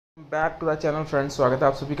Back to the channel friends, स्वागत है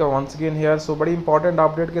आप सभी का वंस अगेन हेयर। सो बड़ी इंपॉर्टेंट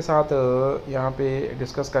अपडेट के साथ यहाँ पे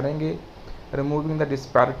डिस्कस करेंगे removing the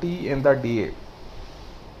disparity in the DA.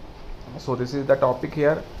 So this is the topic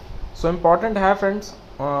hair. So important है friends.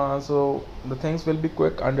 So the things will be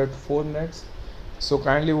quick under 4 minutes. So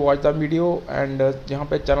kindly watch the video and यहाँ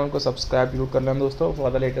पे channel को subscribe जरूर कर लें दोस्तों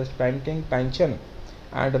for the latest banking, pension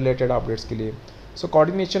and related updates के लिए। So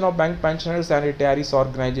coordination of bank pensioners and retirees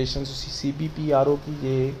organisation CBPRO की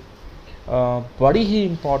ये बड़ी ही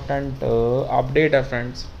इम्पॉर्टेंट अपडेट है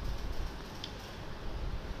friends.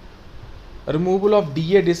 Removal of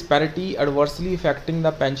DA disparity adversely affecting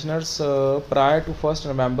the pensioners prior to 1st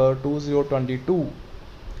November 2022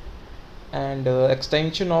 and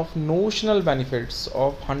extension of notional benefits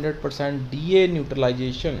of 100% DA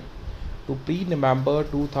neutralization to pre-November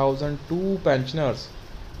 2002 pensioners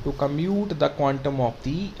to commute the quantum of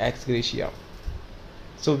the ex gratia.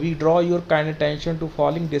 So we draw your kind attention to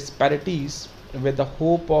following disparities with the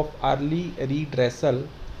hope of early redressal.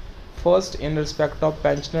 First, in respect of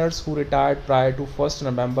pensioners who retired prior to 1st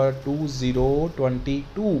November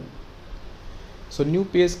 2022. So new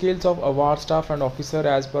pay scales of award staff and officer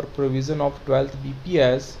as per provision of 12th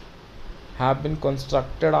BPS have been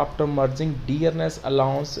constructed after merging dearness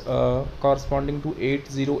allowance corresponding to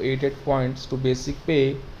 8088 points to basic pay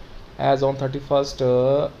as on 31st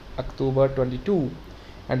October 22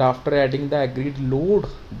 and after adding the agreed load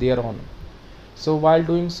thereon. So while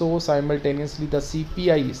doing so, simultaneously the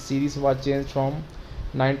CPI series was changed from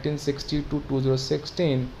 1960 to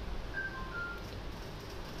 2016,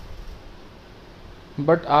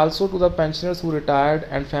 but also to the pensioners who retired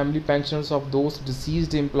and family pensioners of those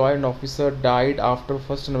deceased employee and officer died after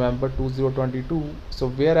 1st November 2022. So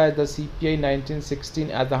whereas the CPI 1916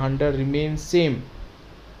 as a 100 remains same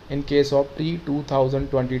in case of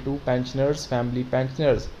pre-2022 pensioners, family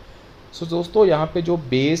pensioners. So दोस्तों यहाँ पे जो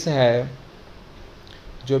base है,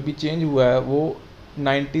 जो भी change हुआ है वो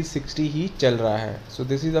 1960 ही चल रहा है. So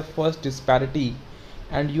this is the first disparity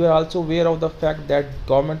and you are also aware of the fact that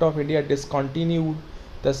government of India discontinued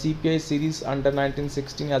the CPI series under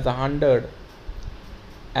 1916 as 100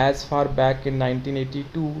 as far back in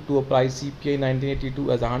 1982 to apply CPI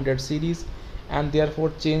 1982 as a 100 series and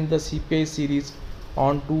therefore changed the CPI series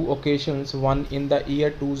on two occasions, one in the year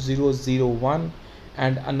 2001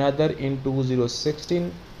 and another in 2016.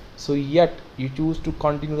 So yet you choose to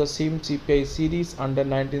continue the same CPI series under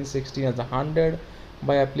 1916 as a 100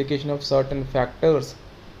 by application of certain factors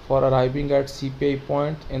for arriving at CPI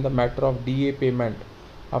point in the matter of DA payment.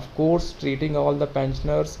 Of course, treating all the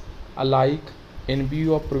pensioners alike in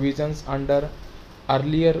view of provisions under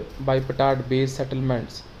earlier bipartite based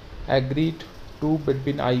settlements agreed to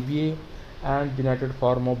between IBA and United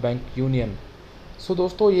Forum of Bank Union. सो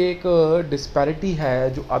दोस्तों ये एक disparity है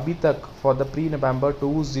जो अभी तक for the pre November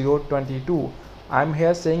 2022, I am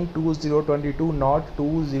here saying 2022 not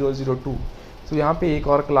 2002. सो यहाँ पे एक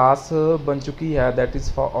और क्लास बन चुकी है that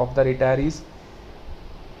is for of the retirees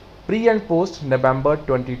pre and post November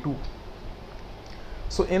 22.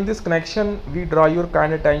 So in this connection we draw your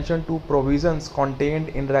kind attention to provisions contained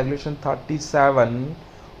in regulation 37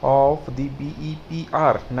 of the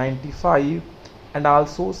BEPR 95 and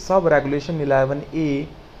also sub regulation 11A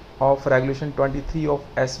of regulation 23 of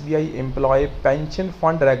SBI employee pension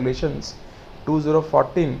fund regulations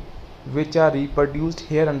 2014 which are reproduced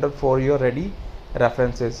here under for your ready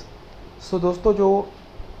references. So दोस्तों जो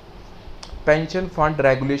pension fund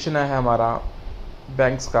regulation है हमारा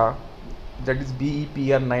banks का that is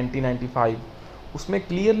BEPR 1995, उसमें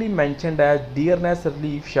clearly mentioned है dearness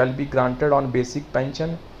relief shall be granted on basic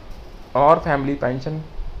pension और family pension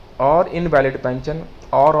और invalid pension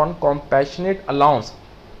और on compassionate allowance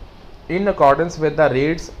in accordance with the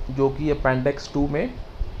rates जो कि अपेंडिक्स 2 में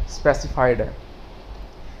स्पेसिफाइड है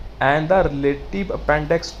and the relative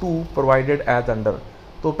appendix 2 provided as under.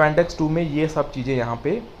 तो appendix 2 में ये सब चीज़ें यहाँ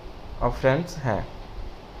पे फ्रेंड्स हैं.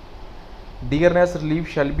 Dearness relief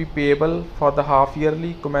shall be payable for the half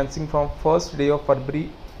yearly commencing from 1st day of February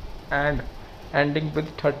and ending with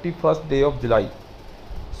 31st day of July.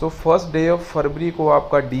 So 1st day of फरवरी को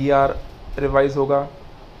आपका DR रिवाइज होगा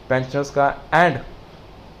पेंशनर्स का एंड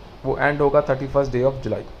वो and होगा 31st day of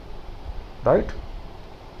July, right.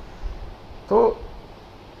 तो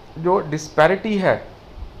जो disparity है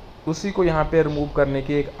उसी को यहाँ पे रिमूव करने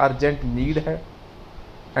की एक अर्जेंट नीड है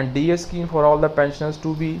and DA scheme for all the pensioners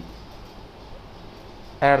to be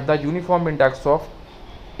at the uniform index of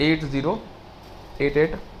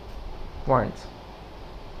 8088 points.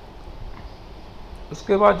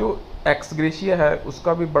 उसके बाद जो एक्स ग्रेशिया है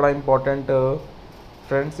उसका भी बड़ा इम्पोर्टेंट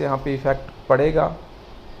फ्रेंड्स यहाँ पे इफेक्ट पड़ेगा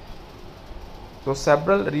So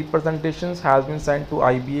several representations has been sent to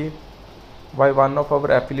IBA by one of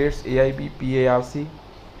our affiliates, AIB PARC,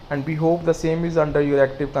 and we hope the same is under your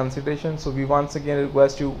active consideration. So we once again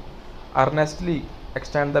request you earnestly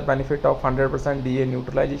extend the benefit of 100% DA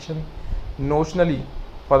neutralization notionally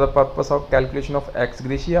for the purpose of calculation of ex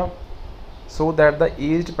gratia, so that the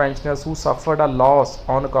aged pensioners who suffered a loss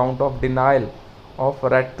on account of denial of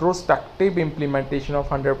retrospective implementation of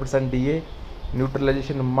 100% DA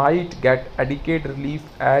neutralization might get adequate relief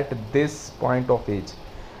at this point of age.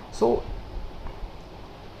 So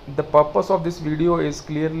the purpose of this video is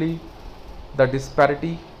clearly the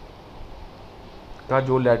disparity का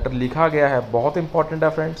जो letter लिखा गया है बहुत important है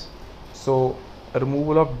friends. So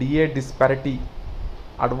removal of DA disparity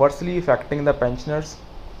adversely affecting the pensioners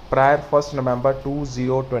prior 1st November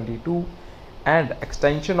 2022 and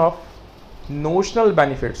extension of notional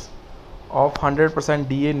benefits of 100%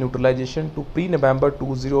 DA neutralization to pre-November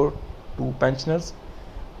 2002 pensioners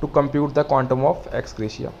to compute the quantum of ex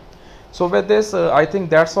gratia. So with this I think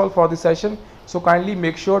that's all for this session. So kindly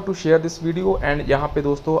make sure to share this video, and यहाँ पे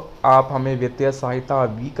दोस्तों आप हमें वित्तीय सहायता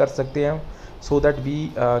भी कर सकते हैं, so that we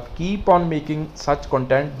keep on making such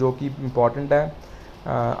content जो कि important है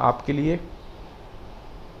आपके लिए.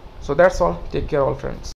 So that's all. Take care all friends.